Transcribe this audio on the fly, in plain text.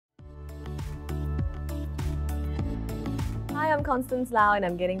Hi, I'm Constance Lau and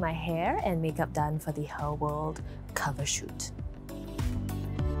I'm getting my hair and makeup done for the Her World cover shoot.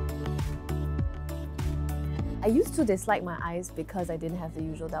 I used to dislike my eyes because I didn't have the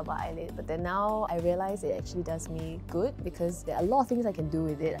usual double eyelid, but then now I realize it actually does me good because there are a lot of things I can do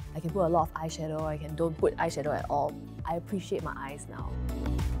with it. I can put a lot of eyeshadow, I can don't put eyeshadow at all. I appreciate my eyes now.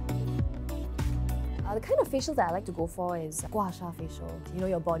 The kind of facials that I like to go for is gua sha facial. You know,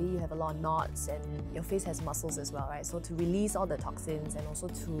 your body, you have a lot of knots and your face has muscles as well, right? So to release all the toxins and also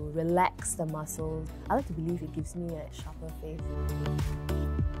to relax the muscles, I like to believe it gives me a sharper face.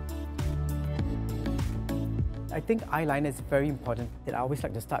 I think eyeliner is very important. I always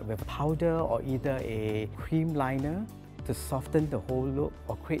like to start with powder or either a cream liner to soften the whole look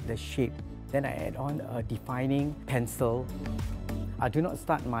or create the shape. Then I add on a defining pencil. I do not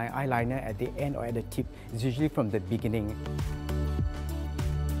start my eyeliner at the end or at the tip. It's usually from the beginning.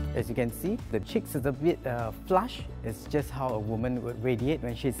 As you can see, the cheeks is a bit flush. It's just how a woman would radiate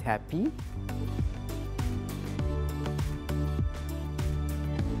when she's happy.